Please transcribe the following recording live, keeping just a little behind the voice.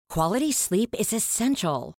Quality sleep is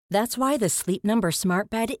essential. That's why the Sleep Number Smart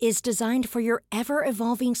Bed is designed for your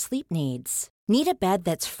ever-evolving sleep needs. Need a bed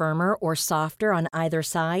that's firmer or softer on either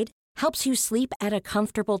side? Helps you sleep at a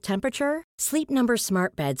comfortable temperature? Sleep Number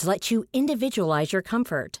Smart Beds let you individualize your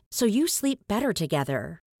comfort, so you sleep better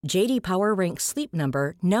together. J.D. Power ranks Sleep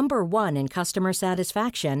Number number 1 in customer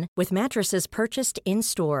satisfaction with mattresses purchased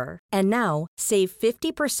in-store. And now, save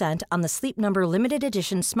 50% on the Sleep Number Limited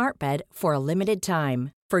Edition Smart Bed for a limited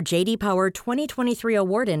time. For J.D. Power 2023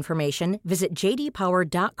 award information, visit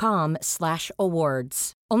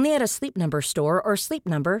jdpower.com/awards. Only at a Sleep Number store or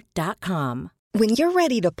sleepnumber.com. When you're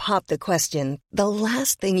ready to pop the question, the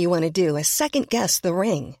last thing you want to do is second-guess the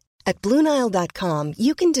ring. At BlueNile.com,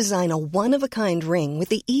 you can design a one-of-a-kind ring with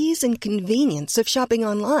the ease and convenience of shopping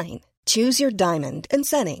online. Choose your diamond and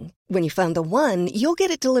setting. When you find the one, you'll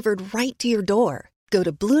get it delivered right to your door. Go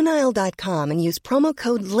to BlueNile.com and use promo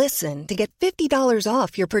code LISTEN to get $50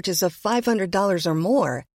 off your purchase of $500 or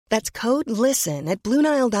more. That's code LISTEN at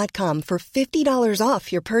BlueNile.com for $50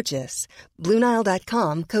 off your purchase.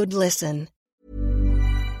 BlueNile.com, code LISTEN.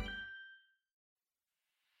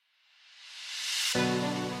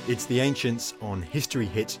 It's The Ancients on History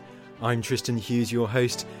Hit. I'm Tristan Hughes, your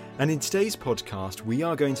host, and in today's podcast we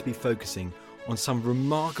are going to be focusing on some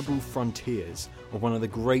remarkable frontiers of one of the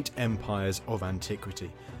great empires of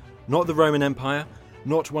antiquity. Not the Roman Empire,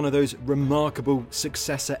 not one of those remarkable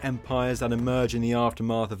successor empires that emerge in the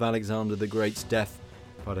aftermath of Alexander the Great's death,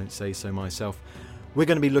 if I don't say so myself. We're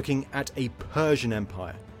going to be looking at a Persian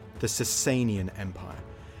Empire, the Sasanian Empire.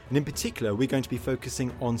 And in particular, we're going to be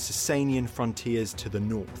focusing on Sasanian frontiers to the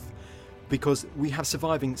north, because we have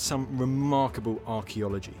surviving some remarkable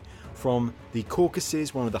archaeology, from the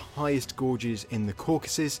Caucusus, one of the highest gorges in the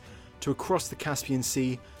Caucasus, to across the Caspian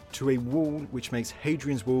Sea, to a wall which makes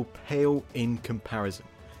Hadrian's Wall pale in comparison.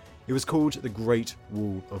 It was called the Great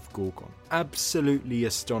Wall of Gorgon. Absolutely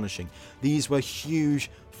astonishing. These were huge,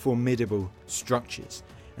 formidable structures.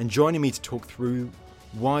 And joining me to talk through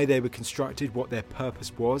why they were constructed, what their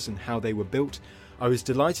purpose was, and how they were built, I was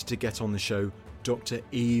delighted to get on the show Dr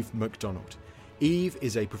Eve MacDonald. Eve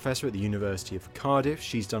is a professor at the University of Cardiff.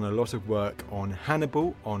 She's done a lot of work on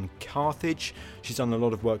Hannibal, on Carthage. She's done a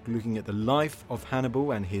lot of work looking at the life of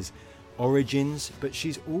Hannibal and his origins, but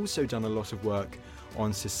she's also done a lot of work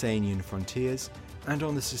on Sasanian frontiers and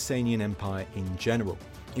on the Sasanian Empire in general.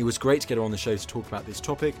 It was great to get her on the show to talk about this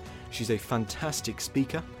topic. She's a fantastic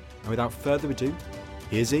speaker, and without further ado,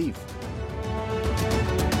 here's Eve.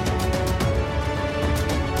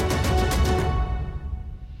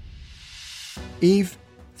 Eve,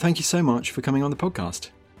 thank you so much for coming on the podcast.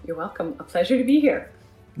 You're welcome. A pleasure to be here.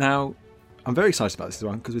 Now, I'm very excited about this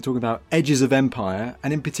one because we're talking about edges of empire,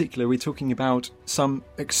 and in particular we're talking about some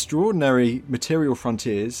extraordinary material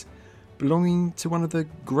frontiers belonging to one of the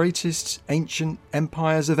greatest ancient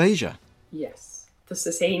empires of Asia. Yes, the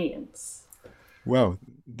Sasanians. Well,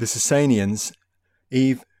 the Sasanians.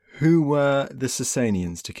 Eve, who were the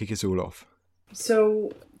Sasanians, to kick us all off?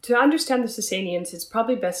 So, to understand the Sasanians, it's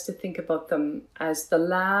probably best to think about them as the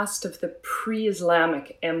last of the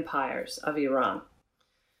pre-Islamic empires of Iran.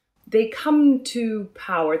 They come to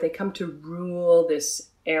power, they come to rule this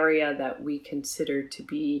area that we consider to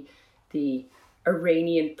be the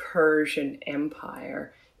Iranian Persian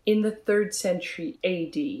Empire in the 3rd century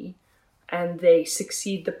AD, and they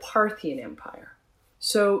succeed the Parthian Empire.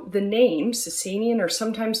 So the name Sasanian, or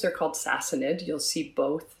sometimes they're called Sassanid, you'll see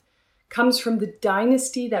both, comes from the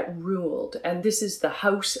dynasty that ruled, and this is the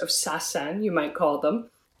House of Sasan, you might call them,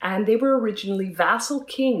 and they were originally vassal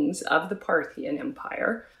kings of the Parthian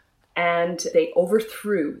Empire, and they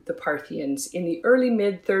overthrew the Parthians in the early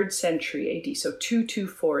mid-3rd century AD, so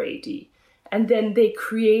 224 AD. And then they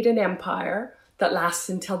create an empire that lasts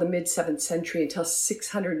until the mid-7th century, until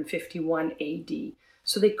 651 AD.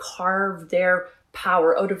 So they carve their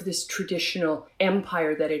power out of this traditional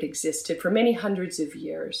empire that had existed for many hundreds of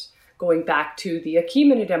years, going back to the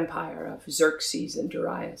Achaemenid Empire of Xerxes and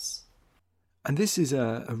Darius. And this is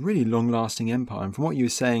a really long-lasting empire. And from what you were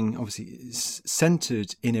saying, obviously it's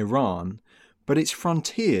centred in Iran, but its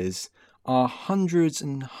frontiers are hundreds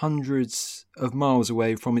and hundreds of miles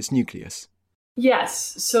away from its nucleus.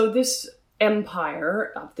 Yes, so this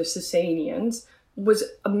empire of the Sasanians was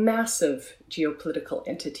a massive geopolitical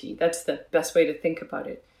entity. That's the best way to think about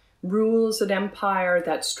it. Rules an empire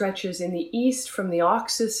that stretches in the east from the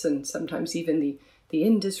Oxus and sometimes even the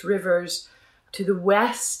Indus rivers. To the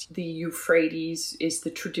west, the Euphrates is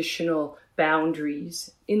the traditional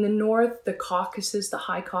boundaries. In the north, the Caucasus, the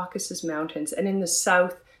high Caucasus Mountains, and in the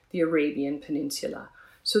south, the Arabian Peninsula.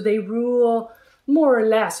 So they rule more or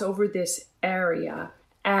less over this area.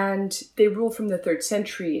 And they rule from the 3rd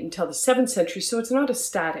century until the 7th century. So it's not a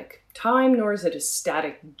static time, nor is it a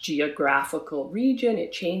static geographical region.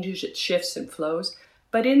 It changes, it shifts and flows.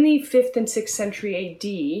 But in the 5th and 6th century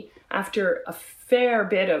AD, after a fair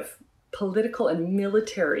bit of political and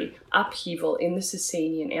military upheaval in the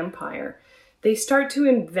Sasanian Empire, they start to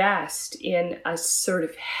invest in a sort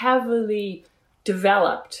of heavily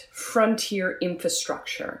developed frontier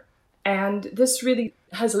infrastructure. And this really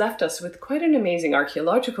has left us with quite an amazing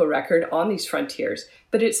archaeological record on these frontiers.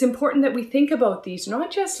 But it's important that we think about these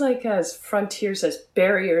not just like as frontiers, as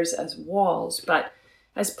barriers, as walls, but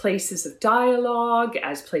as places of dialogue,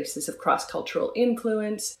 as places of cross-cultural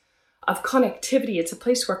influence, of connectivity. It's a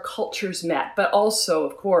place where cultures met, but also,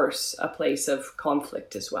 of course, a place of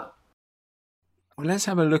conflict as well. Well, let's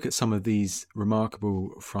have a look at some of these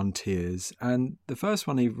remarkable frontiers. And the first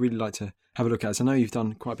one I'd really like to have a look at is, I know you've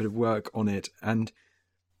done quite a bit of work on it, and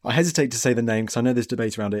I hesitate to say the name because I know there's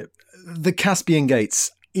debate around it. The Caspian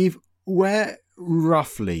Gates. Eve, where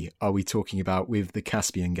roughly are we talking about with the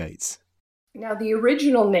Caspian Gates? Now, the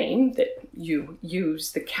original name that you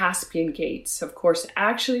use, the Caspian Gates, of course,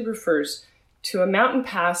 actually refers to a mountain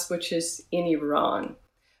pass which is in Iran.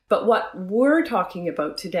 But what we're talking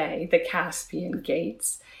about today, the Caspian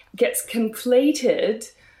Gates, gets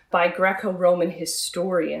conflated by Greco-Roman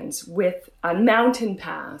historians with a mountain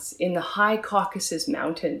pass in the high Caucasus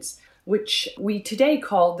Mountains, which we today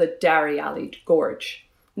call the Dariali Gorge.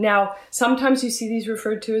 Now, sometimes you see these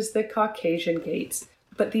referred to as the Caucasian Gates,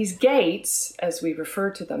 but these gates, as we refer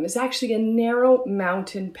to them, is actually a narrow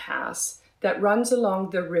mountain pass that runs along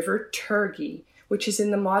the River Turgi, which is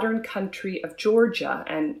in the modern country of Georgia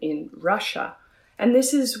and in Russia. And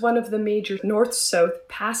this is one of the major north-south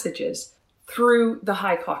passages through the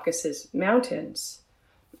high Caucasus Mountains.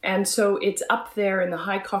 And so it's up there in the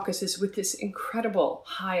high Caucasus with this incredible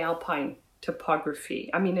high alpine topography.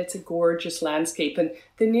 I mean, it's a gorgeous landscape. And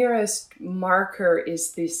the nearest marker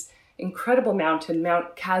is this incredible mountain,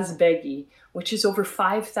 Mount Kazbegi, which is over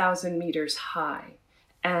 5,000 meters high.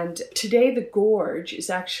 And today the gorge is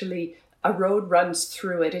actually, a road runs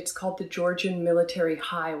through it. It's called the Georgian Military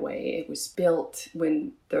Highway. It was built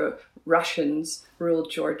when the Russians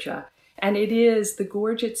ruled Georgia. And it is, the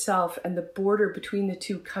gorge itself and the border between the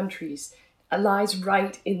two countries lies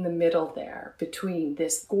right in the middle there between.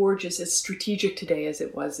 This gorge is as strategic today as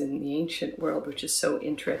it was in the ancient world, which is so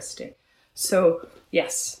interesting. So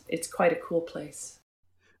yes, it's quite a cool place.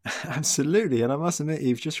 Absolutely. And I must admit,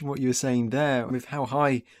 Eve, just from what you were saying there, with how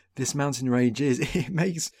high this mountain range is, it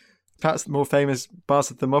makes perhaps the more famous Pass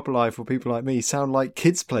of Thermopylae for people like me sound like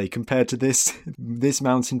kids' play compared to this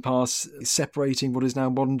mountain pass separating what is now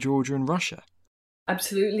modern Georgia and Russia.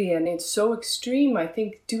 Absolutely. And it's so extreme. I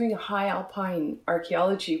think doing high alpine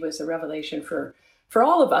archaeology was a revelation for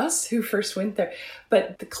all of us who first went there.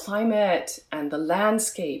 But the climate and the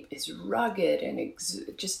landscape is rugged and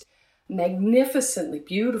just magnificently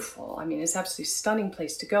beautiful. I mean, it's an absolutely stunning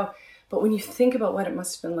place to go. But when you think about what it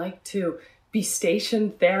must have been like to be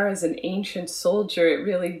stationed there as an ancient soldier, it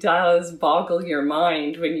really does boggle your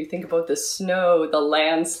mind when you think about the snow, the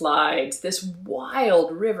landslides, this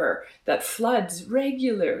wild river that floods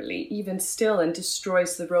regularly, even still, and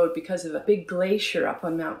destroys the road because of a big glacier up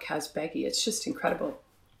on Mount Kazbegi. It's just incredible.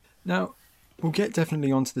 Now, we'll get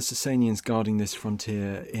definitely onto the Sasanians guarding this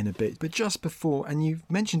frontier in a bit, but just before, and you've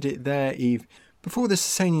mentioned it there, Eve, before the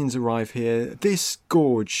Sasanians arrive here, this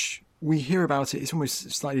gorge, we hear about it, it's almost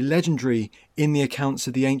slightly legendary in the accounts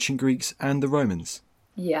of the ancient Greeks and the Romans.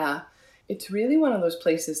 Yeah, it's really one of those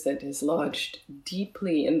places that is lodged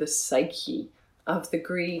deeply in the psyche of the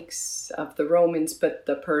Greeks, of the Romans, but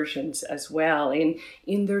the Persians as well,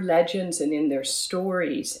 in their legends and in their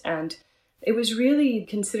stories. And it was really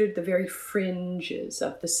considered the very fringes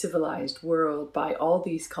of the civilized world by all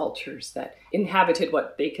these cultures that inhabited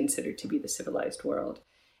what they considered to be the civilized world.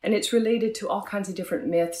 And it's related to all kinds of different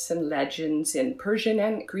myths and legends in Persian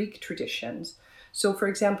and Greek traditions. So, for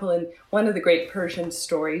example, in one of the great Persian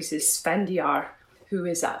stories is Sfandiar, who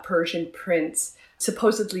is a Persian prince,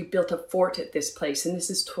 supposedly built a fort at this place. And this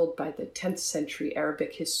is told by the 10th century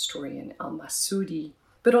Arabic historian Al-Masudi.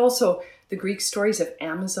 But also the Greek stories of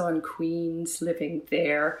Amazon queens living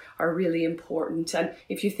there are really important. And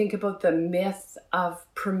if you think about the myth of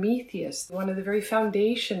Prometheus, one of the very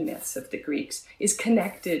foundation myths of the Greeks is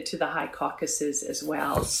connected to the high Caucasus as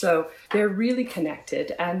well. So they're really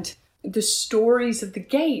connected. And the stories of the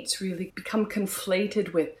gates really become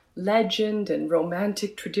conflated with legend and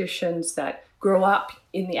romantic traditions that grow up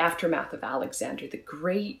in the aftermath of Alexander the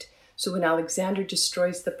Great. So when Alexander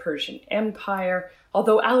destroys the Persian Empire,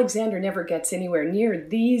 although Alexander never gets anywhere near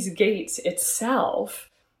these gates itself,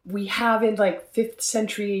 We have in like 5th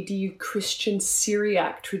century AD Christian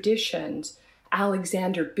Syriac traditions,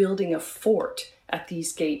 Alexander building a fort at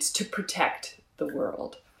these gates to protect the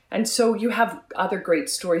world. And so you have other great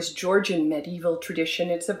stories. Georgian medieval tradition,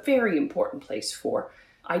 it's a very important place for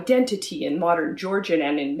identity in modern Georgian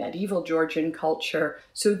and in medieval Georgian culture.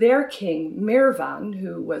 So their king, Mervan,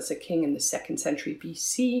 who was a king in the 2nd century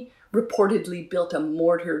BC, reportedly built a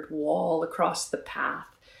mortared wall across the path,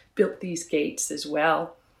 built these gates as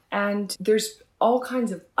well. And there's all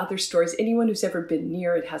kinds of other stories. Anyone who's ever been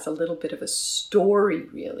near it has a little bit of a story,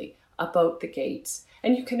 really, about the gates.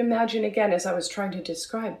 And you can imagine, again, as I was trying to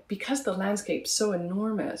describe, because the landscape's so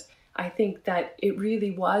enormous, I think that it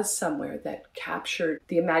really was somewhere that captured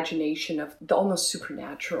the imagination of the almost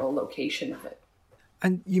supernatural location of it.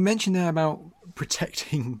 And you mentioned there about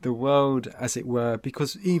protecting the world, as it were,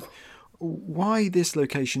 because Eve, why this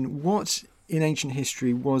location? What in ancient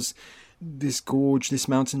history was this gorge, this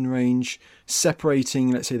mountain range,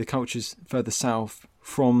 separating, let's say, the cultures further south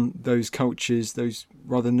from those cultures, those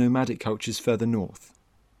rather nomadic cultures further north?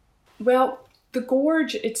 Well, the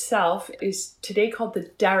gorge itself is today called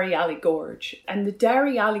the Dariali Gorge. And the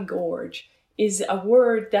Dariali Gorge is a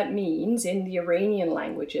word that means, in the Iranian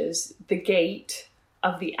languages, the gate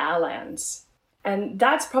of the Alans. And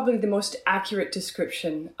that's probably the most accurate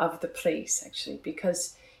description of the place, actually,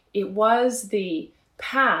 because it was the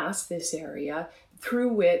pass, this area,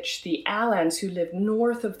 through which the Alans who lived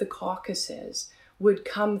north of the Caucasus would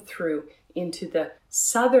come through into the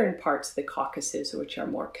southern parts of the Caucasus, which are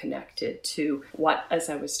more connected to what, as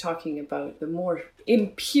I was talking about, the more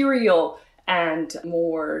imperial and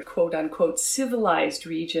more quote-unquote civilized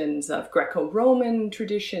regions of Greco-Roman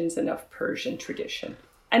traditions and of Persian tradition.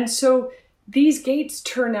 And so these gates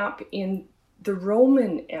turn up in the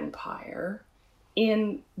Roman Empire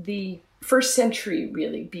in the 1st century,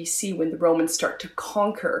 really, BC, when the Romans start to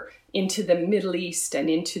conquer into the Middle East and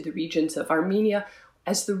into the regions of Armenia,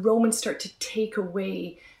 as the Romans start to take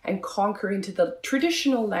away and conquer into the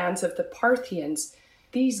traditional lands of the Parthians.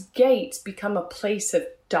 These gates become a place of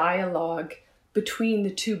dialogue between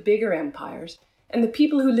the two bigger empires. And the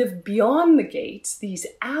people who live beyond the gates, these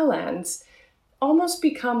Alans, almost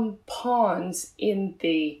become pawns in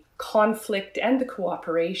the conflict and the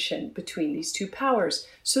cooperation between these two powers.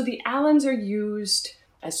 So the Alans are used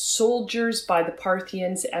as soldiers by the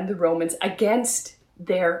Parthians and the Romans against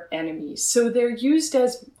their enemies. So they're used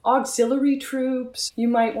as auxiliary troops, you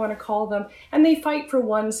might want to call them, and they fight for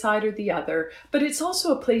one side or the other. But it's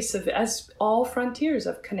also a place of, as all frontiers,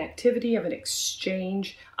 of connectivity, of an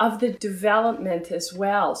exchange, of the development as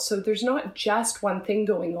well. So there's not just one thing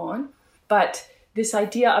going on, but this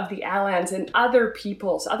idea of the Alans and other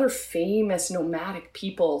peoples, other famous nomadic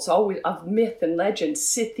peoples, always of myth and legend,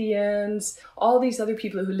 Scythians, all these other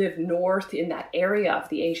people who live north in that area of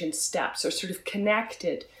the Asian steppes are sort of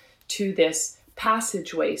connected to this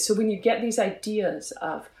passageway. So when you get these ideas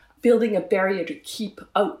of building a barrier to keep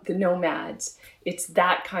out the nomads, it's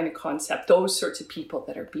that kind of concept, those sorts of people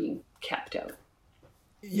that are being kept out.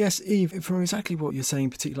 Yes, Eve, from exactly what you're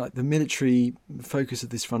saying, particularly like the military focus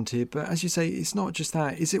of this frontier, but as you say, it's not just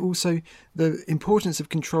that. Is it also the importance of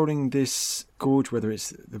controlling this gorge, whether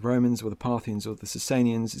it's the Romans or the Parthians or the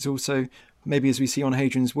Sasanians? It's also, maybe as we see on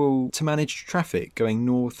Hadrian's Wall, to manage traffic going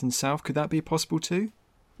north and south. Could that be possible too?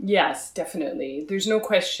 Yes, definitely. There's no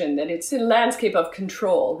question that it's a landscape of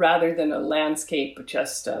control rather than a landscape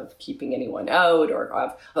just of keeping anyone out or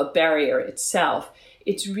of a barrier itself.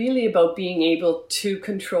 It's really about being able to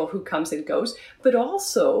control who comes and goes, but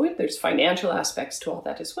also there's financial aspects to all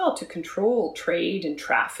that as well. To control trade and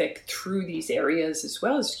traffic through these areas as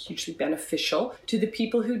well is hugely beneficial to the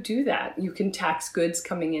people who do that. You can tax goods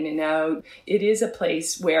coming in and out. It is a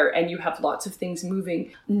place where, and you have lots of things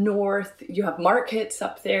moving north. You have markets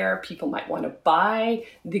up there. People might want to buy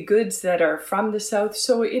the goods that are from the south.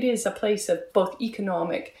 So it is a place of both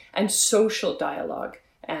economic and social dialogue,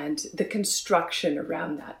 and the construction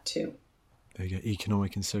around that too. There you go,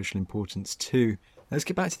 economic and social importance too. Let's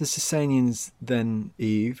get back to the Sasanians then,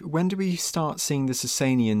 Eve. When do we start seeing the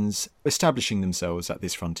Sasanians establishing themselves at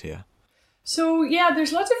this frontier? So yeah,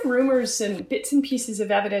 there's lots of rumors and bits and pieces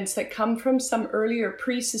of evidence that come from some earlier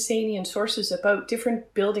pre-Sasanian sources about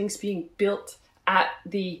different buildings being built at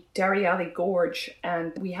the Dariali Gorge.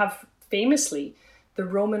 And we have famously the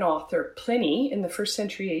Roman author Pliny in the 1st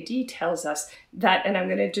century AD tells us that, and I'm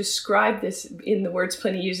going to describe this in the words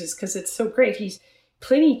Pliny uses because it's so great.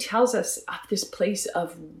 Pliny tells us of this place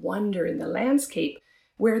of wonder in the landscape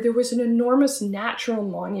where there was an enormous natural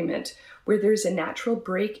monument, where there's a natural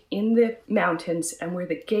break in the mountains and where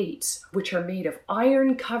the gates, which are made of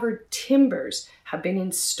iron-covered timbers, have been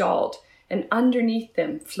installed. and underneath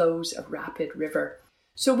them flows a rapid river.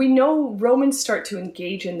 So we know Romans start to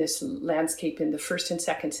engage in this landscape in the 1st and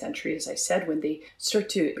 2nd century, as I said, when they start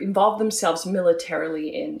to involve themselves militarily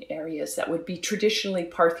in areas that would be traditionally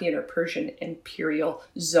Parthian or Persian imperial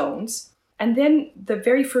zones. And then the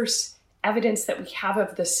very first evidence that we have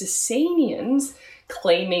of the Sasanians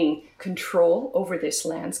claiming control over this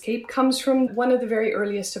landscape comes from one of the very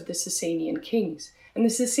earliest of the Sasanian kings. And the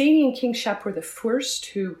Sasanian king Shapur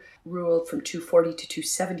I, who ruled from 240 to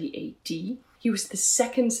 270 AD, he was the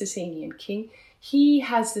second Sasanian king. He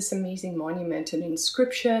has this amazing monument, an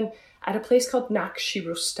inscription at a place called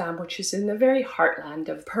Nakshi-Rustam, which is in the very heartland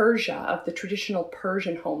of Persia, of the traditional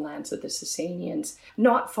Persian homelands of the Sasanians,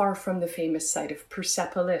 not far from the famous site of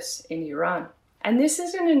Persepolis in Iran. And this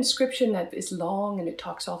is an inscription that is long, and it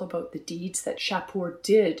talks all about the deeds that Shapur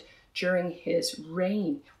did during his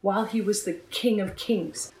reign while he was the king of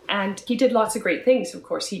kings. And he did lots of great things, of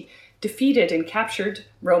course. He defeated and captured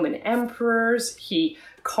Roman emperors. He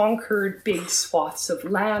conquered big swaths of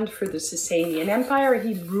land for the Sasanian Empire.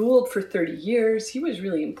 He ruled for 30 years. He was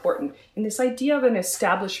really important in this idea of an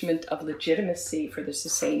establishment of legitimacy for the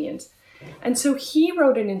Sasanians. And so he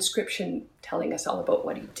wrote an inscription telling us all about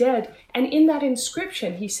what he did. And in that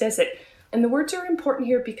inscription, he says that, and the words are important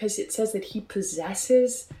here because it says that he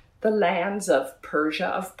possesses the lands of Persia,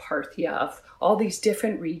 of Parthia, of all these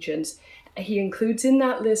different regions. He includes in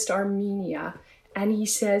that list Armenia, and he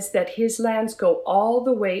says that his lands go all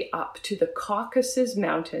the way up to the Caucasus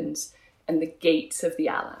Mountains and the gates of the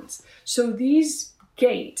Alans. So these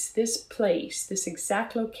gates, this place, this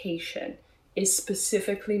exact location is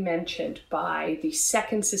specifically mentioned by the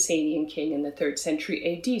second Sasanian king in the 3rd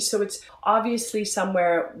century AD. So it's obviously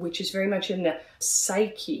somewhere which is very much in the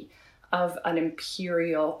psyche of an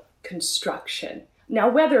imperial construction. Now,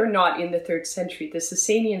 whether or not in the 3rd century the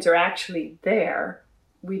Sasanians are actually there,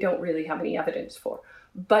 we don't really have any evidence for.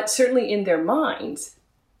 But certainly in their minds,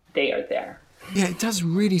 they are there. Yeah, it does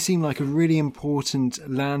really seem like a really important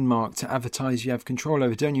landmark to advertise you have control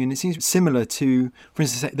over, don't you? And it seems similar to, for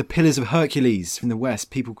instance, the Pillars of Hercules from the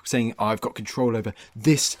West, people saying, I've got control over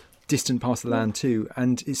this distant part of the land too.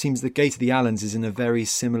 And it seems the Gate of the Alans is in a very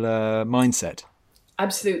similar mindset.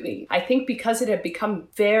 Absolutely. I think because it had become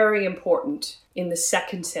very important in the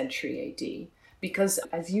 2nd century AD, because,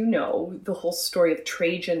 as you know, the whole story of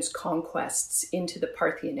Trajan's conquests into the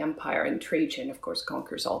Parthian Empire, and Trajan, of course,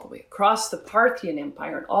 conquers all the way across the Parthian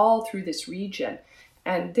Empire and all through this region.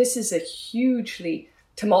 And this is a hugely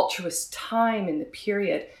tumultuous time in the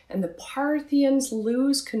period, and the Parthians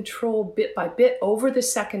lose control bit by bit over the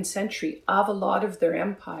 2nd century of a lot of their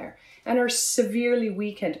empire and are severely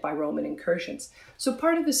weakened by Roman incursions. So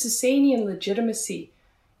part of the Sasanian legitimacy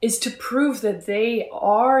is to prove that they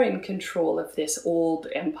are in control of this old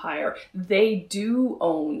empire. They do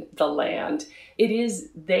own the land. It is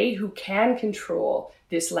they who can control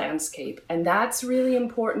this landscape. And that's really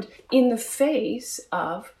important in the face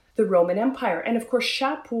of the Roman Empire. And of course,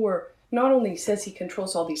 Shapur not only says he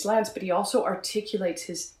controls all these lands, but he also articulates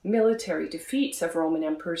his military defeats of Roman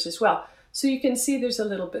emperors as well. So you can see there's a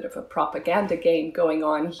little bit of a propaganda game going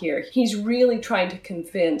on here. He's really trying to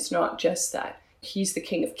convince not just that he's the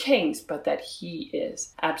king of kings, but that he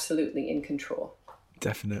is absolutely in control.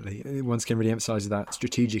 Definitely. It once again really emphasises that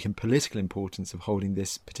strategic and political importance of holding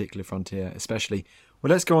this particular frontier, especially.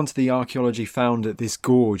 Well, let's go on to the archaeology found at this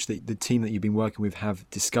gorge. The team that you've been working with have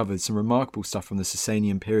discovered some remarkable stuff from the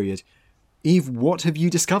Sasanian period. Eve, what have you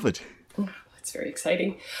discovered? That's very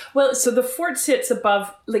exciting. Well, so the fort sits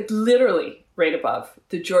above, like literally right above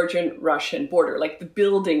the Georgian-Russian border, like the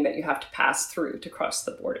building that you have to pass through to cross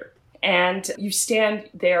the border. And you stand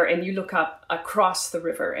there and you look up across the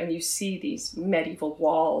river and you see these medieval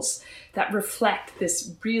walls that reflect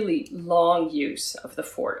this really long use of the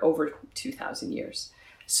fort over 2,000 years.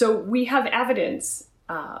 So we have evidence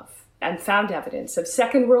of, and found evidence of,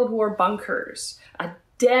 Second World War bunkers, a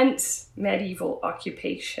dense medieval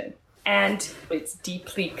occupation. And it's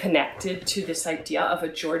deeply connected to this idea of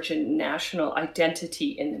a Georgian national identity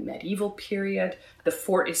in the medieval period. The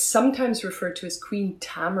fort is sometimes referred to as Queen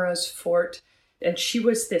Tamara's fort. And she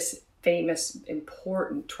was this famous,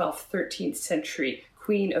 important 12th, 13th century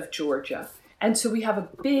queen of Georgia. And so we have a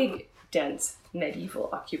big, dense medieval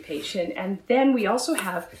occupation. And then we also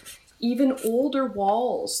have even older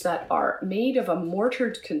walls that are made of a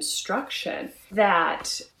mortared construction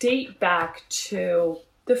that date back to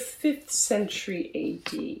the 5th century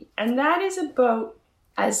AD. And that is about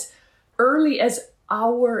as early as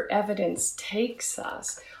our evidence takes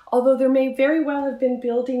us. Although there may very well have been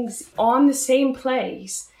buildings on the same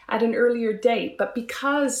place at an earlier date, but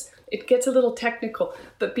because, it gets a little technical,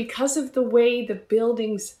 but because of the way the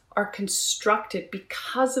buildings are constructed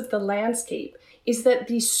because of the landscape is that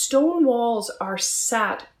these stone walls are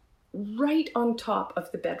sat right on top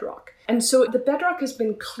of the bedrock. And so the bedrock has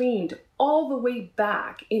been cleaned all the way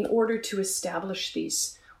back in order to establish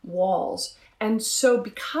these walls. And so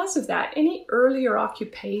because of that, any earlier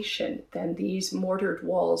occupation than these mortared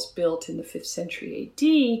walls built in the 5th century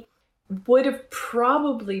AD would have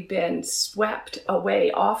probably been swept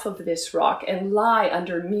away off of this rock and lie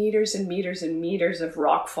under meters and meters and meters of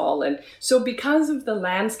rockfall. And so because of the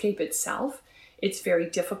landscape itself, it's very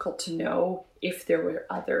difficult to know if there were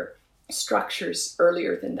other structures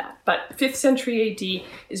earlier than that. But 5th century AD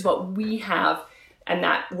is what we have, and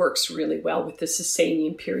that works really well with the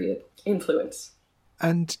Sasanian period influence.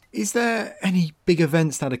 And is there any big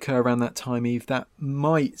events that occur around that time, Eve, that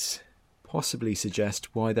might possibly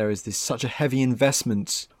suggest why there is such a heavy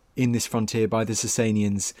investment in this frontier by the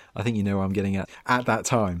Sasanians? I think you know where I'm getting at that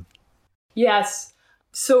time. Yes.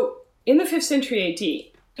 So in the 5th century AD,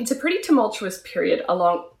 it's a pretty tumultuous period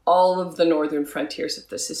along all of the northern frontiers of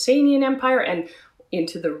the Sasanian Empire and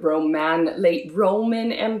into the late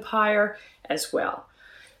Roman Empire as well.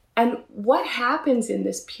 And what happens in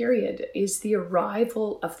this period is the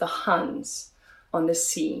arrival of the Huns on the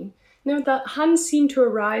scene. Now, the Huns seem to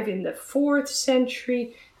arrive in the 4th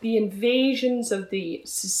century. The invasions of the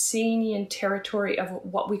Sasanian territory of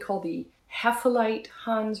what we call the Hephelite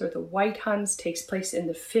Huns or the White Huns takes place in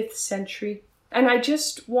the 5th century. And I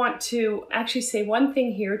just want to actually say one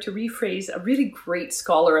thing here to rephrase a really great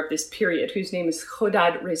scholar of this period, whose name is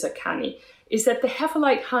Khodad Rezakani, is that the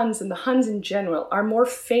Hephelite Huns and the Huns in general are more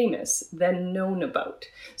famous than known about.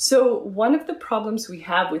 So one of the problems we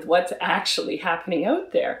have with what's actually happening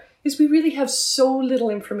out there is we really have so little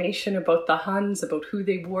information about the Huns, about who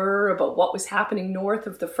they were, about what was happening north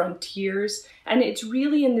of the frontiers. And it's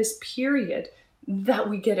really in this period that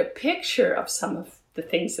we get a picture of some of the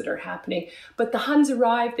things that are happening. But the Huns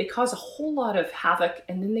arrive, they cause a whole lot of havoc,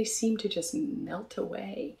 and then they seem to just melt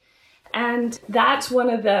away. And that's one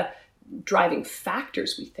of the driving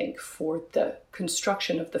factors, we think, for the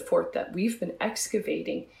construction of the fort that we've been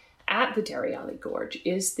excavating at the Dariali Gorge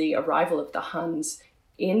is the arrival of the Huns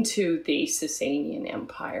into the Sasanian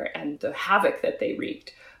Empire and the havoc that they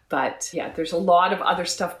wreaked. But yeah, there's a lot of other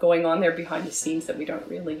stuff going on there behind the scenes that we don't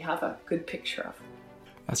really have a good picture of.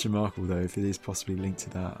 That's remarkable, though, if it is possibly linked to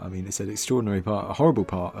that. I mean, it's an extraordinary part, a horrible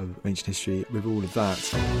part of ancient history with all of that.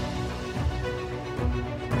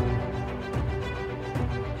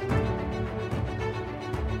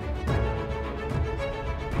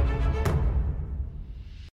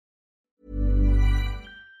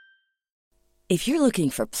 If you're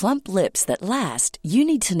looking for plump lips that last, you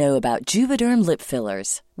need to know about Juvederm lip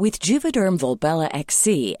fillers. With Juvederm Volbella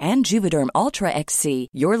XC and Juvederm Ultra XC,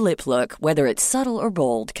 your lip look, whether it's subtle or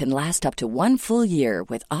bold, can last up to 1 full year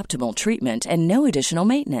with optimal treatment and no additional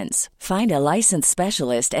maintenance. Find a licensed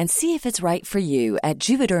specialist and see if it's right for you at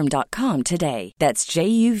Juvederm.com today. That's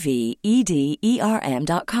JUVEDERM.com.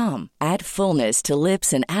 Add fullness to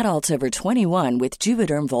lips in adults over 21 with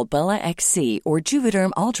Juvederm Volbella XC or Juvederm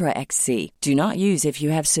Ultra XC. Do not use if you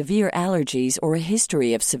have severe allergies or a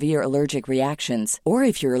history of severe allergic reactions, or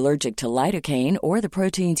if you're allergic to lidocaine or the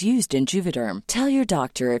proteins used in Juvederm. Tell your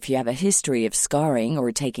doctor if you have a history of scarring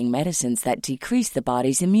or taking medicines that decrease the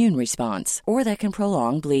body's immune response or that can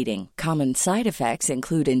prolong bleeding. Common side effects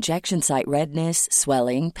include injection site redness,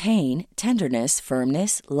 swelling, pain, tenderness,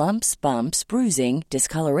 firmness, lumps, bumps, bruising,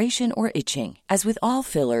 discoloration, or itching. As with all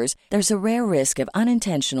fillers, there's a rare risk of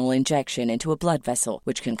unintentional injection into a blood vessel,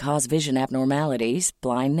 which can cause vision abnormalities,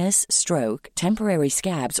 blindness, stroke, temporary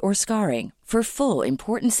scabs, or scarring. For full,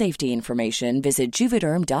 important safety information, visit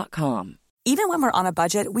Juvederm.com. Even when we're on a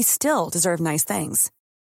budget, we still deserve nice things.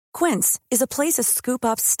 Quince is a place to scoop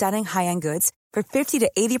up stunning high-end goods for 50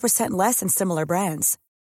 to 80% less than similar brands.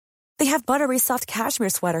 They have buttery soft cashmere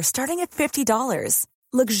sweaters starting at $50,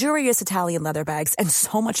 luxurious Italian leather bags, and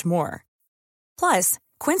so much more. Plus,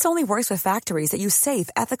 Quince only works with factories that use safe,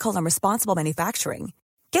 ethical, and responsible manufacturing.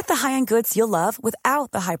 Get the high-end goods you'll love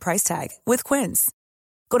without the high price tag with Quince.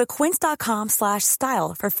 Go to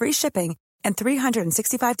quince.com/style for free shipping and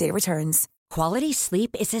 365-day returns. Quality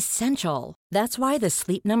sleep is essential. That's why the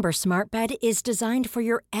Sleep Number Smart Bed is designed for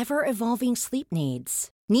your ever-evolving sleep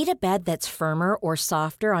needs. Need a bed that's firmer or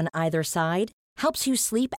softer on either side? Helps you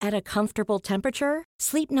sleep at a comfortable temperature?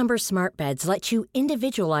 Sleep Number Smart Beds let you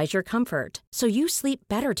individualize your comfort so you sleep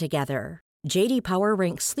better together. JD Power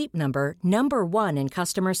ranks Sleep Number number 1 in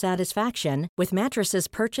customer satisfaction with mattresses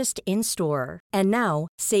purchased in-store. And now,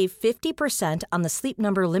 save 50% on the Sleep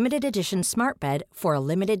Number Limited Edition Smart Bed for a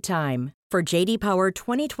limited time. For JD Power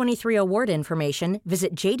 2023 award information,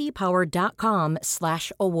 visit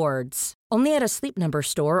jdpower.com/awards. Only at a Sleep Number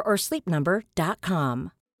store or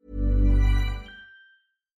sleepnumber.com.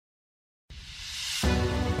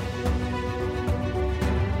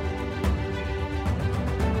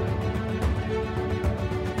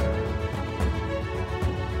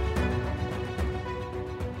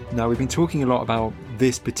 Now, we've been talking a lot about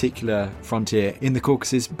this particular frontier in the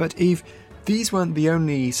Caucasus, but Eve, these weren't the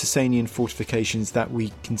only Sasanian fortifications that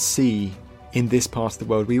we can see in this part of the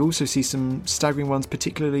world. We also see some staggering ones,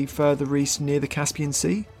 particularly further east near the Caspian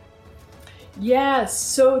Sea. Yes,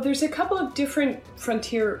 so there's a couple of different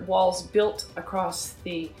frontier walls built across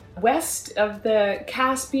the west of the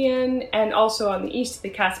Caspian and also on the east of the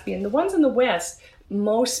Caspian. The ones in the west,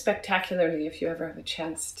 most spectacularly, if you ever have a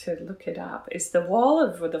chance to look it up, is the wall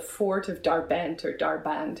of the fort of Darbent or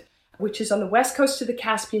Darband, which is on the west coast of the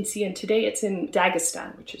Caspian Sea, and today it's in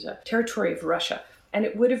Dagestan, which is a territory of Russia. And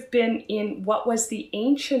it would have been in what was the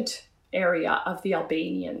ancient area of the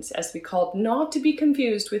Albanians, as we called, not to be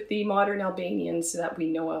confused with the modern Albanians that we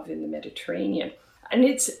know of in the Mediterranean. And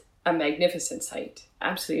it's a magnificent site,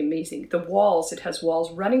 absolutely amazing. The walls, it has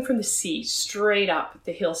walls running from the sea straight up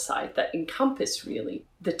the hillside that encompass really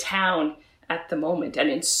the town at the moment and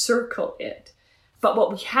encircle it. But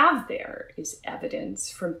what we have there is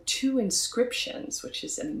evidence from 2 inscriptions, which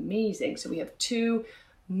is amazing. So we have 2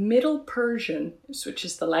 Middle Persian, which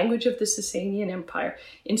is the language of the Sasanian Empire,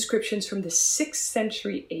 inscriptions from the 6th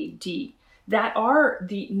century AD that are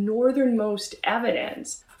the northernmost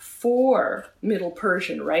evidence for Middle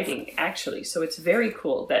Persian writing, actually. So it's very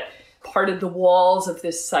cool that part of the walls of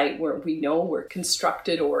this site were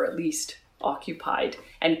constructed or at least occupied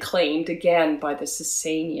and claimed again by the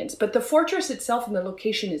Sasanians. But the fortress itself and the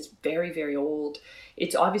location is very, very old.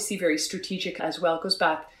 It's obviously very strategic as well. It goes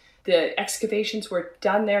back, the excavations were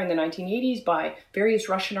done there in the 1980s by various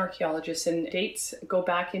Russian archaeologists, and dates go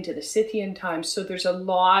back into the Scythian times. So there's a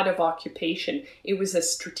lot of occupation. It was a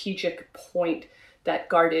strategic point that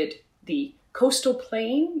guarded the coastal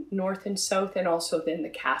plain, north and south, and also then the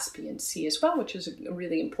Caspian Sea as well, which is a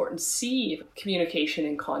really important sea of communication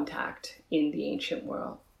and contact in the ancient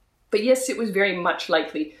world. But yes, it was very much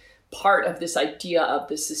likely part of this idea of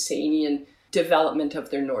the Sasanian development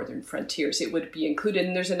of their northern frontiers. It would be included,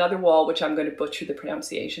 and there's another wall, which I'm going to butcher the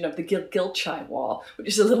pronunciation of, the Gilgilchai Wall, which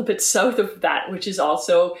is a little bit south of that, which is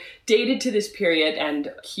also dated to this period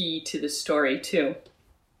and key to the story too.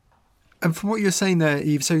 And from what you're saying there,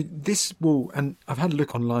 Eve, so this wall, and I've had a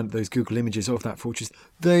look online at those Google images of that fortress,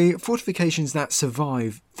 the fortifications that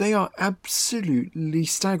survive, they are absolutely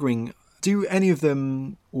staggering. Do any of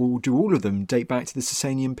them, or do all of them, date back to the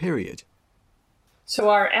Sasanian period?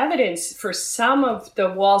 So our evidence for some of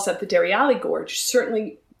the walls at the Dariali Gorge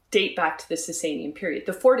certainly date back to the Sasanian period.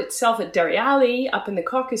 The fort itself at Dariali, up in the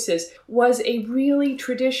Caucasus, was a really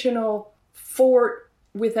traditional fort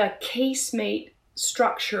with a casemate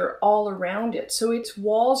structure all around it. So its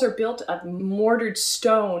walls are built of mortared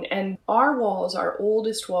stone, and our walls, our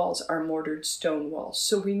oldest walls, are mortared stone walls.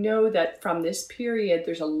 So we know that from this period,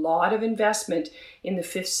 there's a lot of investment in the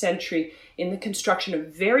 5th century in the construction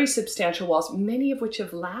of very substantial walls, many of which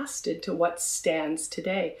have lasted to what stands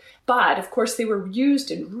today. But of course, they were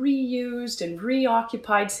used and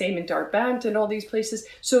reoccupied, same in Darbant and all these places.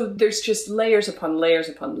 So there's just layers upon layers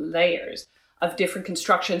upon layers of different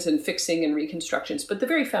constructions and fixing and reconstructions. But the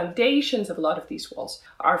very foundations of a lot of these walls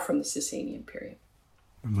are from the Sasanian period.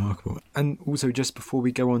 Remarkable. And also, just before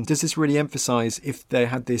we go on, does this really emphasise, if they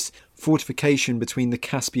had this fortification between the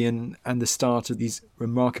Caspian and the start of these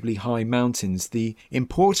remarkably high mountains, the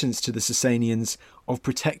importance to the Sasanians of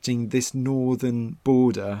protecting this northern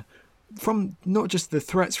border from not just the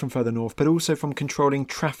threats from further north, but also from controlling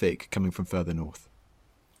traffic coming from further north?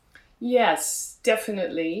 Yes,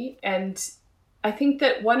 definitely. And I think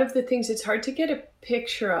that one of the things it's hard to get a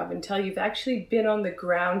picture of until you've actually been on the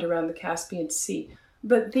ground around the Caspian Sea.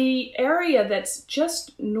 But the area that's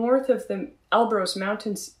just north of the Elbrus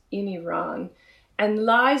Mountains in Iran and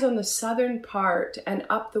lies on the southern part and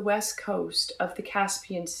up the west coast of the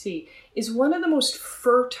Caspian Sea is one of the most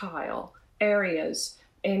fertile areas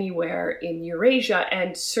anywhere in Eurasia,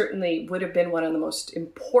 and certainly would have been one of the most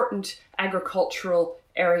important agricultural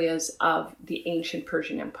areas of the ancient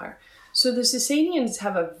Persian Empire. So the Sasanians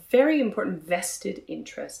have a very important vested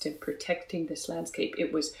interest in protecting this landscape.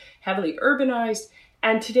 It was heavily urbanized,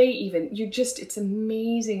 And today even, it's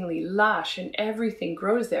amazingly lush and everything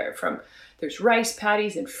grows there. There's rice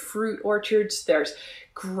paddies and fruit orchards, there's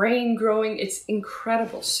grain growing, it's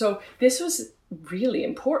incredible. So this was really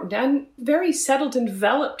important and very settled and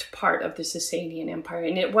developed part of the Sasanian Empire.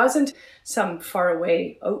 And it wasn't some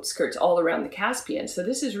faraway outskirts all around the Caspian. So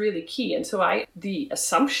this is really key. And so the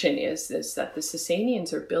assumption is that the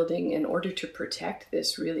Sasanians are building in order to protect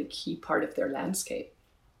this really key part of their landscape.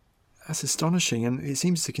 That's astonishing. And it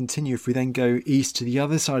seems to continue if we then go east to the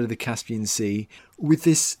other side of the Caspian Sea with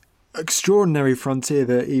this extraordinary frontier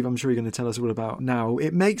that, Eve, I'm sure you're going to tell us all about now.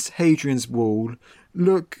 It makes Hadrian's Wall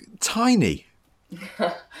look tiny.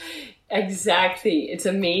 Exactly. It's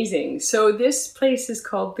amazing. So this place is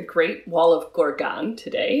called the Great Wall of Gorgan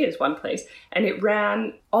today, is one place. And it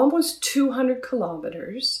ran almost 200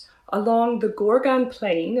 kilometers along the Gorgan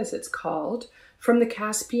Plain, as it's called, from the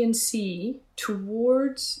Caspian Sea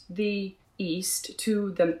towards the east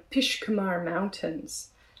to the Pishkamar Mountains.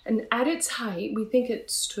 And at its height, we think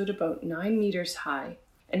it stood about 9 meters high.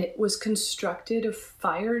 And it was constructed of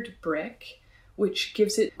fired brick, which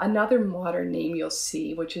gives it another modern name you'll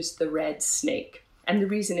see, which is the Red Snake. And the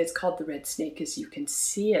reason it's called the Red Snake is you can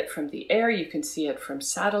see it from the air, you can see it from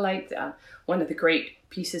satellite. One of the great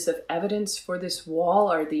pieces of evidence for this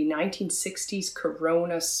wall are the 1960s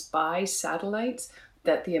Corona spy satellites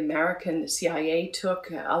that the CIA took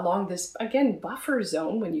along this, again, buffer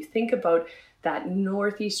zone. When you think about that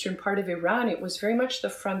northeastern part of Iran, it was very much the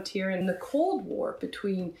frontier in the Cold War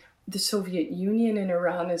between the Soviet Union and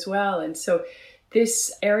Iran as well. And so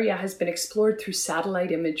this area has been explored through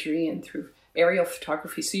satellite imagery and through aerial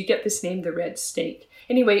photography. So you get this name, the Red Snake.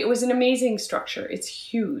 Anyway, it was an amazing structure. It's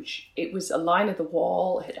huge. It was a line of the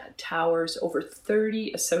wall. It had towers, over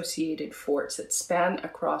 30 associated forts that span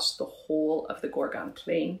across the whole of the Gorgan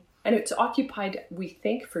Plain. And it's occupied, we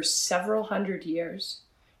think, for several hundred years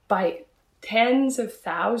by tens of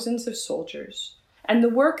thousands of soldiers. And the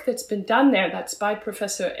work that's been done there, that's by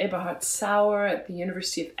Professor Eberhard Sauer at the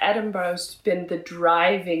University of Edinburgh, has been the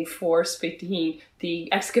driving force behind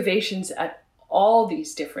the excavations at all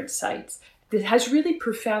these different sites. That has really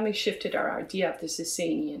profoundly shifted our idea of the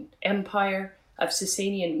Sasanian Empire, of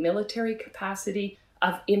Sasanian military capacity,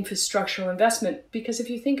 of infrastructural investment. Because if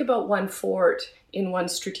you think about one fort in one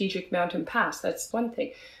strategic mountain pass, that's one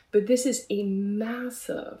thing. But this is a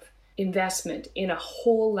massive investment in a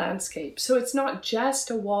whole landscape. So it's not just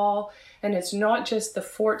a wall, and it's not just the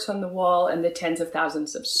forts on the wall and the tens of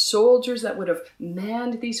thousands of soldiers that would have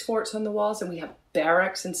manned these forts on the walls, and we have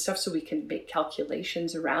barracks and stuff so we can make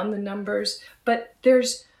calculations around the numbers. But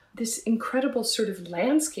there's this incredible sort of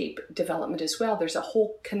landscape development as well. There's a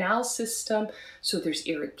whole canal system, so there's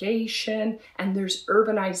irrigation, and there's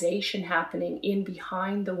urbanization happening in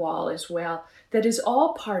behind the wall as well. That is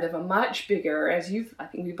all part of a much bigger, I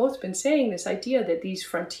think we've both been saying, this idea that these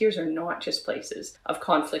frontiers are not just places of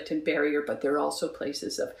conflict and barrier, but they're also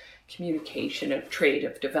places of communication, of trade,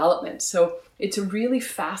 of development. So it's a really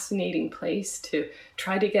fascinating place to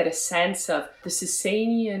try to get a sense of the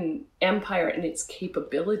Sasanian Empire and its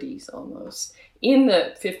capabilities almost in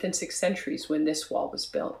the 5th and 6th centuries when this wall was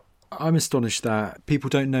built. I'm astonished that people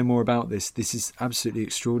don't know more about this. This is absolutely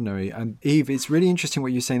extraordinary. And Eve, it's really interesting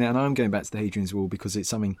what you're saying there. And I'm going back to the Hadrian's Wall because it's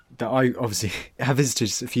something that I obviously have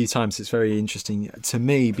visited a few times. It's very interesting to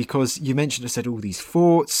me because you mentioned, I said, all these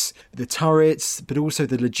forts, the turrets, but also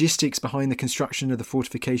the logistics behind the construction of the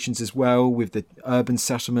fortifications as well, with the urban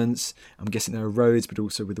settlements. I'm guessing there are roads, but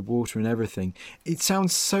also with the water and everything. It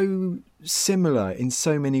sounds so similar in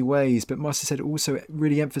so many ways, but must have said also it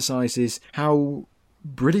really emphasises how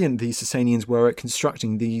brilliant these Sasanians were at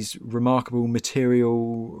constructing these remarkable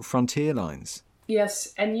material frontier lines.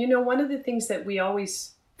 Yes, and one of the things that we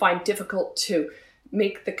always find difficult to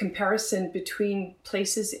make the comparison between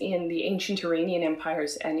places in the ancient Iranian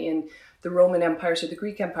empires and in the Roman empires or the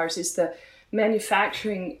Greek empires is the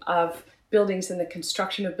manufacturing of buildings and the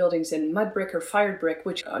construction of buildings in mud brick or fired brick,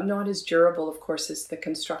 which are not as durable, of course, as the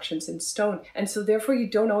constructions in stone. And so therefore you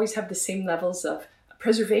don't always have the same levels of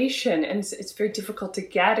preservation, and it's very difficult to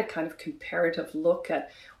get a kind of comparative look at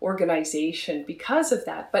organization because of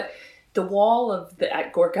that. But the wall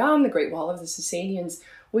at Gorgan, the Great Wall of the Sasanians,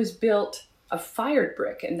 was built of fired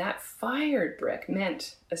brick, and that fired brick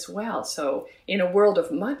meant as well. So in a world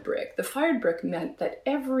of mud brick, the fired brick meant that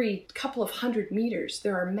every couple of 100 meters,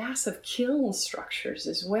 there are massive kiln structures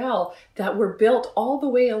as well that were built all the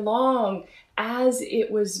way along as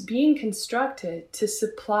it was being constructed to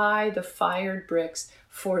supply the fired bricks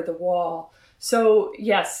for the wall. So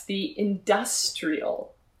yes, the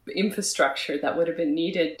industrial infrastructure that would have been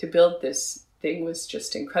needed to build this thing was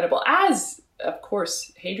just incredible, as of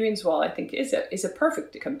course, Hadrian's Wall, I think, is a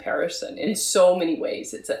perfect comparison. In so many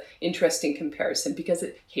ways, it's an interesting comparison because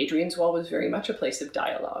Hadrian's Wall was very much a place of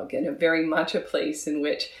dialogue and very much a place in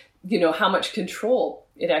which, how much control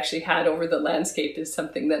it actually had over the landscape is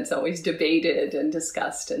something that's always debated and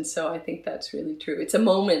discussed. And so I think that's really true. It's a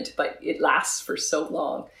moment, but it lasts for so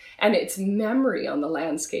long. And its memory on the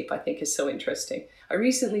landscape, I think, is so interesting. I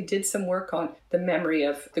recently did some work on the memory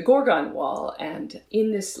of the Gorgon Wall, and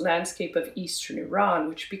in this landscape of eastern Iran,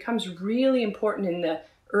 which becomes really important in the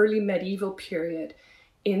early medieval period,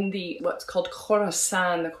 in what's called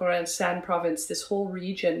Khorasan, the Khorasan province, this whole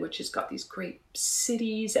region, which has got these great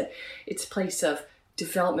cities, and it's a place of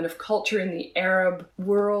development of culture in the Arab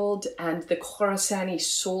world, and the Khorasani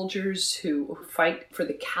soldiers who fight for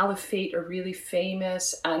the caliphate are really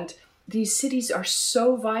famous, and these cities are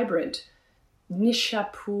so vibrant.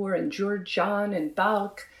 Nishapur and Jurjan and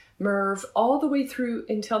Balkh, Merv, all the way through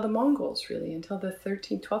until the Mongols, really, until the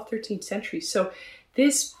 12th, 13th century. So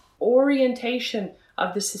this orientation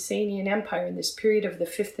of the Sasanian Empire in this period of the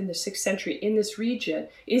 5th and the 6th century in this region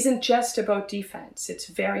isn't just about defense. It's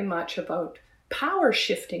very much about power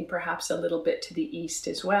shifting perhaps a little bit to the east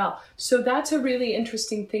as well. So that's a really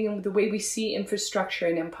interesting thing in the way we see infrastructure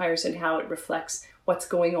in empires and how it reflects what's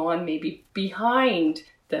going on maybe behind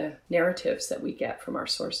the narratives that we get from our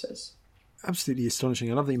sources. Absolutely astonishing.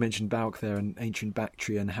 I love that you mentioned Balkh there and ancient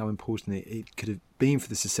Bactria and how important it could have been for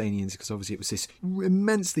the Sasanians, because obviously it was this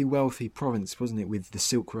immensely wealthy province, wasn't it, with the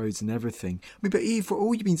Silk Roads and everything. I mean, but Eve, for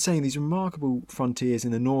all you've been saying, these remarkable frontiers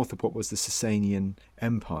in the north of what was the Sasanian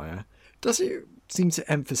Empire, does it seem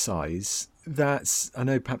to emphasise that, I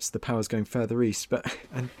know perhaps the power's going further east, but,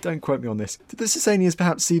 and don't quote me on this, did the Sasanians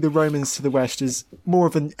perhaps see the Romans to the west as more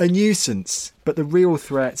of a nuisance, but the real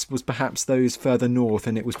threat was perhaps those further north,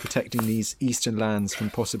 and it was protecting these eastern lands from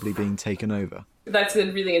possibly being taken over? That's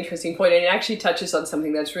a really interesting point, and it actually touches on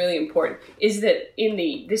something that's really important, is that in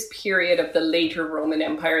this period of the later Roman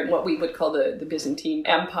Empire and what we would call the Byzantine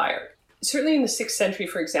Empire, certainly in the 6th century,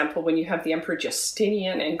 for example, when you have the Emperor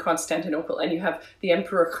Justinian in Constantinople and you have the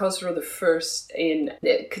Emperor Khosrow I in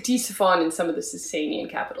Ctesiphon and some of the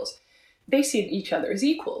Sasanian capitals, they see each other as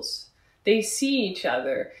equals. They see each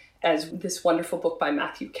other as this wonderful book by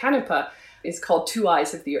Matthew Canepa is called Two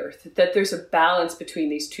Eyes of the Earth, that there's a balance between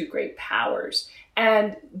these two great powers.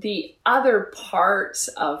 And the other parts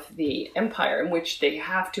of the empire in which they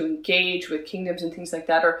have to engage with kingdoms and things like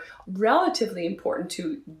that are relatively important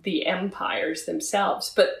to the empires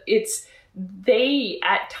themselves. But they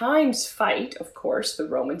at times fight, of course, the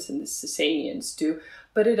Romans and the Sasanians do,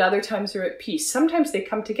 but at other times they're at peace. Sometimes they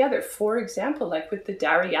come together. For example, like with the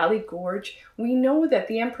Dariali Gorge, we know that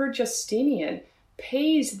the Emperor Justinian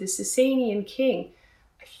pays the Sasanian king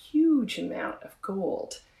a huge amount of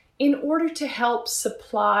gold in order to help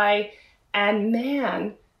supply and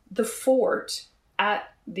man the fort at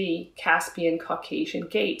the Caspian Caucasian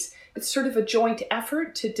gates. It's sort of a joint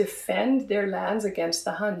effort to defend their lands against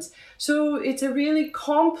the Huns. So it's a really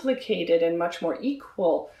complicated and much more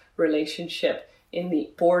equal relationship in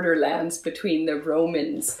the borderlands between the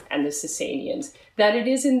Romans and the Sasanians that it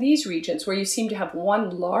is in these regions where you seem to have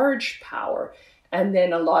one large power and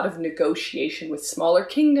then a lot of negotiation with smaller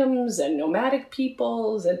kingdoms and nomadic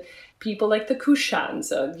peoples and people like the Kushans,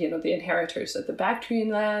 the inheritors of the Bactrian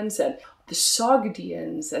lands, and the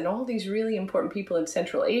Sogdians, and all these really important people in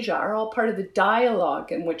Central Asia are all part of the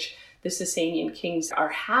dialogue in which the Sasanian kings are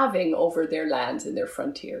having over their lands and their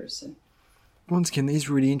frontiers. And once again, it is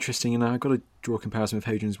really interesting, and I've got to draw a comparison with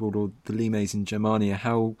Hadrian's Wall or the Limes in Germania,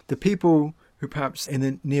 how the people who perhaps in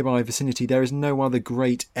the nearby vicinity, there is no other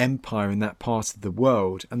great empire in that part of the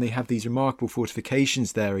world, and they have these remarkable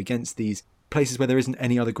fortifications there against these places where there isn't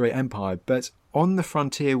any other great empire. But on the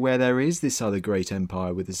frontier where there is this other great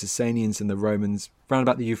empire with the Sasanians and the Romans round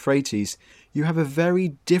about the Euphrates, you have a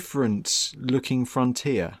very different looking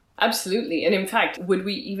frontier. Absolutely. And in fact, would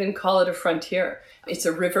we even call it a frontier? It's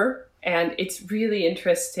a river. And it's really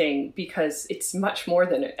interesting because it's much more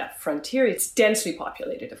than a frontier. It's densely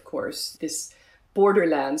populated, of course, this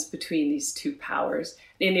borderlands between these two powers.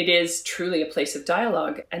 And it is truly a place of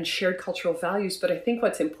dialogue and shared cultural values. But I think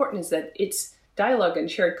what's important is that it's dialogue and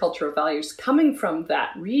shared cultural values coming from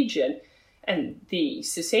that region. And the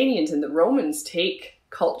Sasanians and the Romans take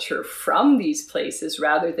culture from these places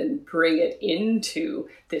rather than bring it into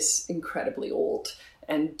this incredibly old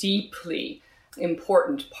and deeply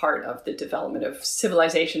important part of the development of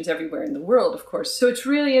civilizations everywhere in the world, of course. So it's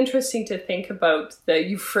really interesting to think about the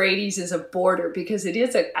Euphrates as a border because it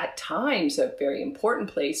is at times a very important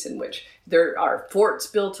place in which there are forts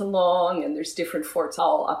built along and there's different forts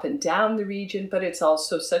all up and down the region, but it's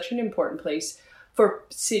also such an important place for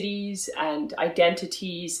cities and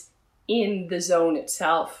identities in the zone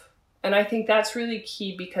itself. And I think that's really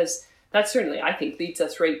key, because that certainly, I think, leads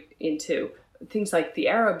us right into things like the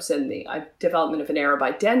Arabs and the development of an Arab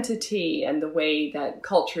identity and the way that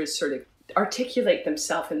cultures sort of articulate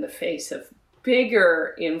themselves in the face of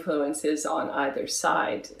bigger influences on either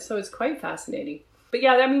side. So it's quite fascinating. But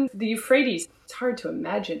yeah, I mean, the Euphrates, it's hard to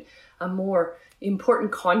imagine a more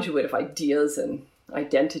important conduit of ideas and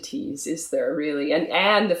identities, is there really?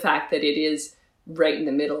 And the fact that it is right in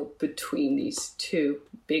the middle between these two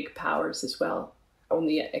big powers as well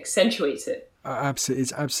only accentuates it. Absolutely,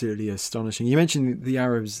 it's absolutely astonishing. You mentioned the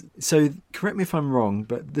Arabs. So correct me if I'm wrong,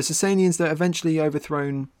 but the Sasanians that eventually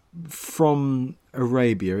overthrown from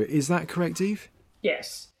Arabia, is that correct, Eve?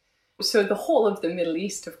 Yes. So the whole of the Middle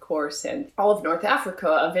East, of course, and all of North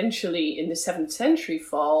Africa eventually in the 7th century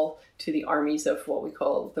fall to the armies of what we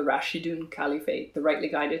call the Rashidun Caliphate, the rightly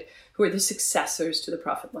guided, who are the successors to the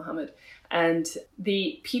Prophet Muhammad. And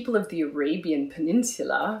the people of the Arabian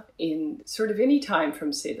Peninsula in sort of any time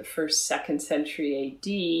from, say, the 1st, 2nd century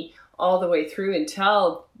AD, all the way through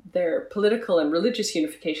until their political and religious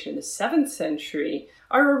unification in the 7th century,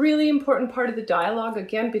 are a really important part of the dialogue,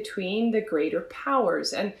 again, between the greater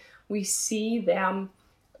powers. And we see them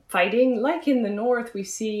fighting, like in the north, we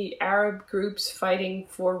see Arab groups fighting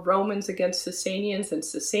for Romans against Sasanians and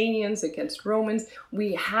Sasanians against Romans.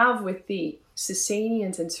 We have with the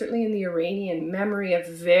Sasanians, and certainly in the Iranian memory, a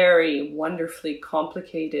very wonderfully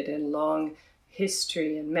complicated and long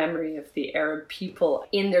history and memory of the Arab people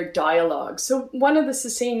in their dialogue. So one of the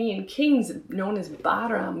Sasanian kings, known as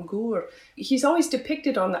Bahram Gur, he's always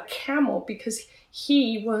depicted on that camel because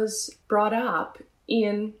he was brought up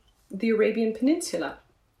in the Arabian Peninsula.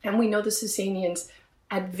 And we know the Sasanians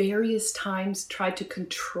at various times tried to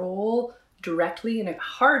control directly in a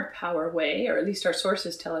hard power way, or at least our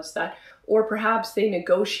sources tell us that, or perhaps they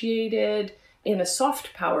negotiated in a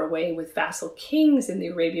soft power way with vassal kings in the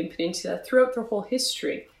Arabian Peninsula throughout their whole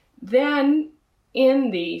history. Then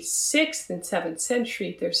in the 6th and 7th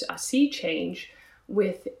century, there's a sea change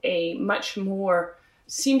with a much more,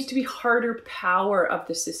 seems to be harder power of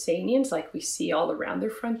the Sasanians, like we see all around their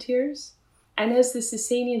frontiers. And as the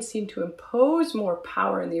Sasanians seem to impose more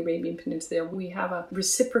power in the Arabian Peninsula, we have a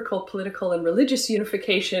reciprocal political and religious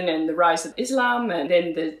unification and the rise of Islam, and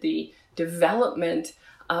then the development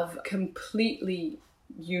of completely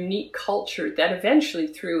unique culture that eventually,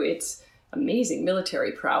 through its amazing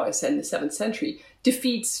military prowess in the 7th century,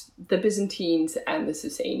 defeats the Byzantines and the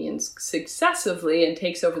Sasanians successively and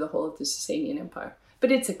takes over the whole of the Sasanian Empire.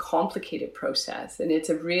 But it's a complicated process, and it's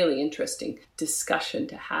a really interesting discussion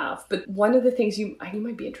to have. But one of the things you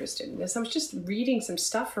might be interested in this, I was just reading some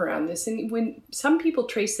stuff around this, and when some people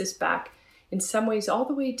trace this back in some ways all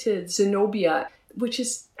the way to Zenobia, which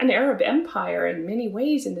is an Arab empire in many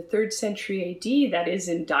ways in the 3rd century AD that is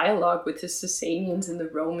in dialogue with the Sasanians and the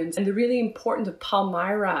Romans, and the really important of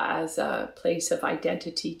Palmyra as a place of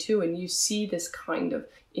identity too. And you see this kind of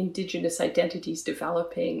indigenous identities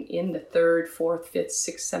developing in the 3rd, 4th, 5th,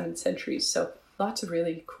 6th, 7th centuries. So lots of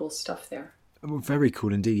really cool stuff there. Well, very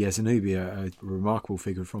cool indeed. Yeah, Zenobia, a remarkable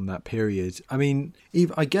figure from that period. I mean,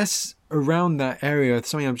 Eve, I guess around that area,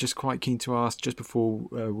 something I'm just quite keen to ask just before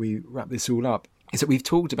we wrap this all up, is that we've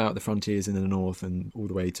talked about the frontiers in the north and all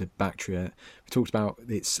the way to Bactria. We've talked about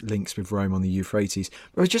its links with Rome on the Euphrates.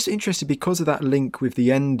 But I was just interested, because of that link with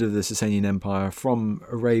the end of the Sasanian Empire from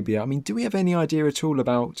Arabia, I mean, do we have any idea at all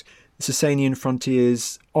about the Sasanian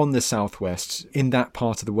frontiers on the southwest in that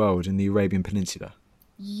part of the world, in the Arabian Peninsula?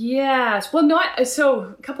 Yes. Well, so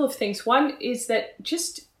a couple of things. One is that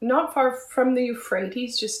just not far from the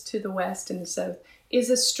Euphrates, just to the west and the south, is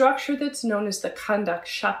a structure that's known as the Khandak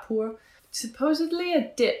Shapur, supposedly a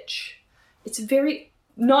ditch. It's a very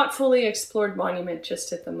not fully explored monument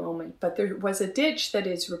just at the moment, but there was a ditch that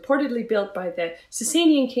is reportedly built by the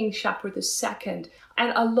Sasanian king Shapur II,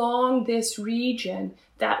 and along this region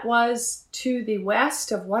that was to the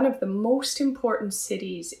west of one of the most important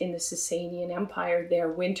cities in the Sasanian Empire, their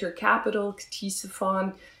winter capital,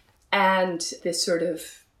 Ctesiphon, and this sort of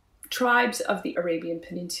tribes of the Arabian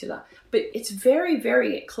Peninsula. But it's very,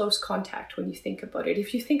 very close contact when you think about it.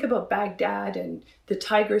 If you think about Baghdad and the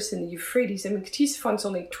Tigris and the Euphrates, I mean, Ctesiphon's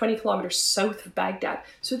only 20 kilometers south of Baghdad.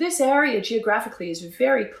 So this area geographically is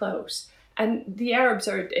very close. And the Arabs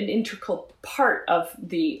are an integral part of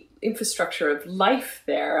the infrastructure of life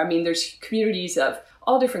there. I mean, there's communities of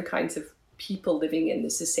all different kinds of people living in the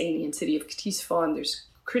Sasanian city of Ctesiphon. There's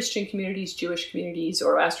Christian communities, Jewish communities,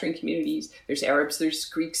 Zoroastrian communities. There's Arabs, there's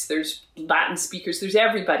Greeks, there's Latin speakers. There's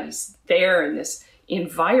everybody's there in this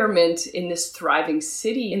environment, in this thriving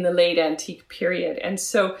city in the late antique period. And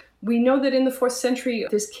so We know that in the 4th century,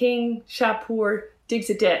 this king, Shapur, digs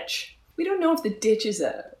a ditch. We don't know if the ditch is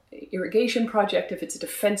a irrigation project, if it's a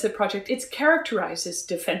defensive project. It's characterized as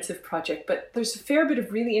defensive project, but there's a fair bit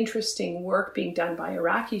of really interesting work being done by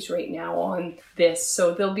Iraqis right now on this.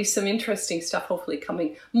 So there'll be some interesting stuff hopefully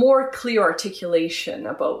coming, more clear articulation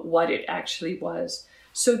about what it actually was.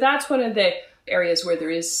 So that's one of the areas where there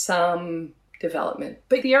is some development.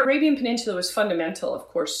 But the Arabian Peninsula was fundamental, of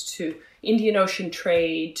course, to Indian Ocean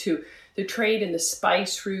trade, to the trade in the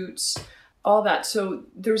spice routes, all that. So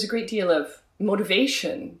there was a great deal of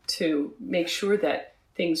motivation to make sure that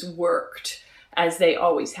things worked as they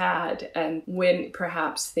always had. And when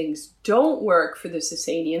perhaps things don't work for the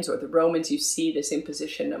Sasanians or the Romans, you see this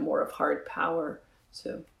imposition of more of hard power.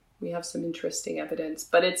 So we have some interesting evidence,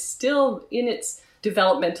 but it's still in its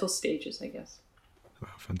developmental stages, I guess. Wow,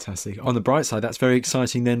 fantastic. On the bright side, that's very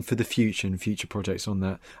exciting then for the future and future projects on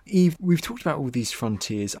that. Eve, we've talked about all these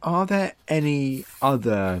frontiers. Are there any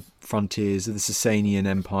other frontiers of the Sasanian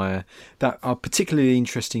Empire that are particularly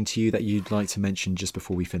interesting to you that you'd like to mention just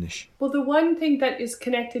before we finish? Well, the one thing that is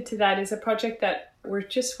connected to that is a project that we're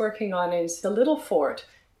just working on is the little fort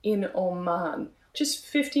in Oman, just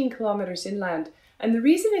 15 kilometers inland. And the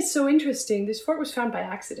reason it's so interesting, this fort was found by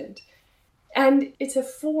accident. And it's a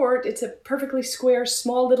fort, it's a perfectly square,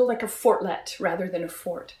 small little, like a fortlet rather than a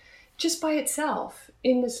fort, just by itself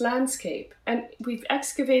in this landscape. And we've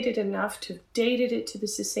excavated enough to have dated it to the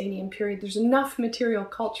Sasanian period. There's enough material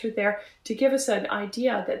culture there to give us an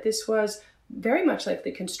idea that this was very much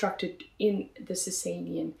likely constructed in the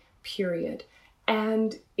Sasanian period.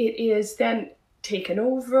 And it is then taken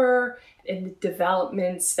over in the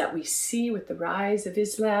developments that we see with the rise of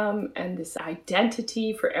Islam and this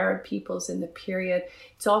identity for Arab peoples in the period.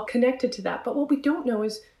 It's all connected to that. But what we don't know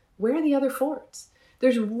is where are the other forts?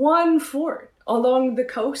 There's one fort along the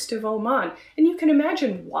coast of Oman. And you can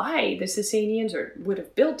imagine why the Sasanians would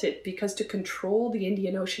have built it, because to control the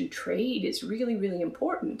Indian Ocean trade is really, really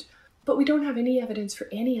important. But we don't have any evidence for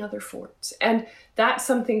any other forts. And that's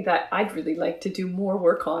something that I'd really like to do more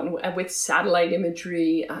work on with satellite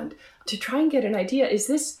imagery and to try and get an idea. Is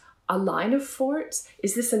this a line of forts?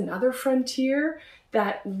 Is this another frontier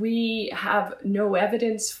that we have no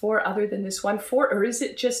evidence for other than this one fort? Or is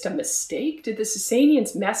it just a mistake? Did the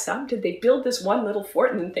Sasanians mess up? Did they build this one little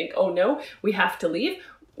fort and then think, oh no, we have to leave?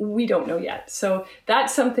 We don't know yet. So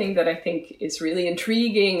that's something that I think is really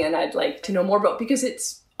intriguing and I'd like to know more about, because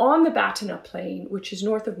it's on the Batna Plain, which is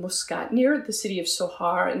north of Muscat, near the city of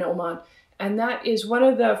Sohar in Oman. And that is one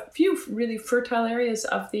of the few really fertile areas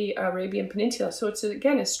of the Arabian Peninsula. So it's,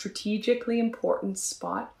 again, a strategically important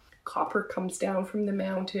spot. Copper comes down from the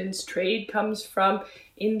mountains. Trade comes from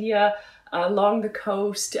India along the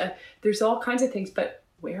coast. There's all kinds of things. But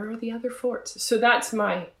where are the other forts? So that's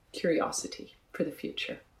my curiosity for the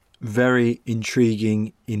future. Very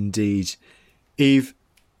intriguing indeed. Eve,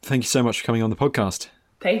 thank you so much for coming on the podcast.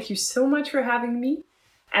 Thank you so much for having me.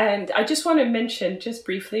 And I just want to mention just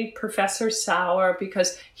briefly Professor Sauer,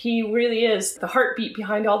 because he really is the heartbeat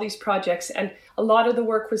behind all these projects. And a lot of the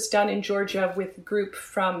work was done in Georgia with a group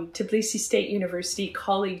from Tbilisi State University,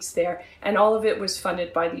 colleagues there. And all of it was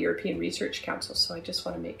funded by the European Research Council. So I just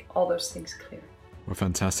want to make all those things clear. Well,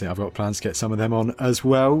 fantastic. I've got plans to get some of them on as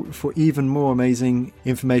well for even more amazing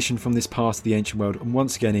information from this part of the ancient world. And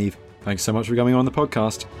once again, Eve, thanks so much for coming on the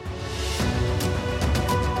podcast.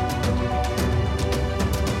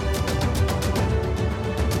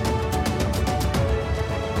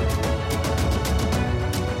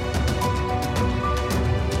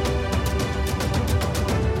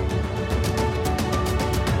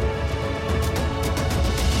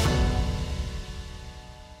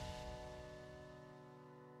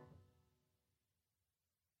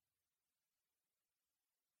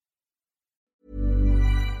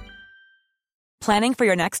 Planning for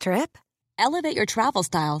your next trip? Elevate your travel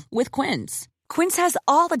style with Quince. Quince has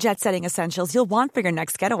all the jet-setting essentials you'll want for your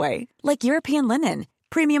next getaway, like European linen,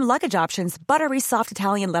 premium luggage options, buttery soft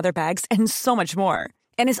Italian leather bags, and so much more.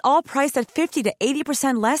 And is all priced at 50 to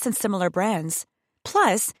 80% less than similar brands.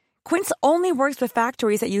 Plus, Quince only works with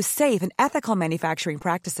factories that use safe and ethical manufacturing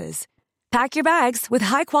practices. Pack your bags with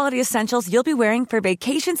high-quality essentials you'll be wearing for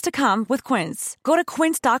vacations to come with Quince. Go to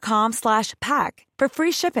quince.com/pack for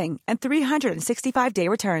free shipping and 365-day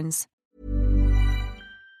returns.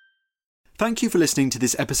 Thank you for listening to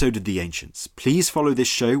this episode of The Ancients. Please follow this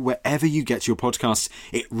show wherever you get your podcasts.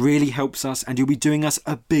 It really helps us and you'll be doing us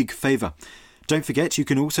a big favour. Don't forget, you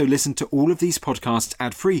can also listen to all of these podcasts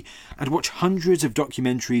ad-free and watch hundreds of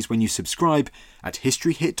documentaries when you subscribe at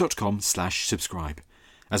historyhit.com/subscribe.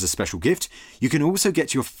 As a special gift, you can also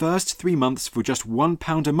get your first 3 months for just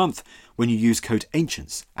 £1 a month when you use code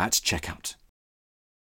ANCIENTS at checkout.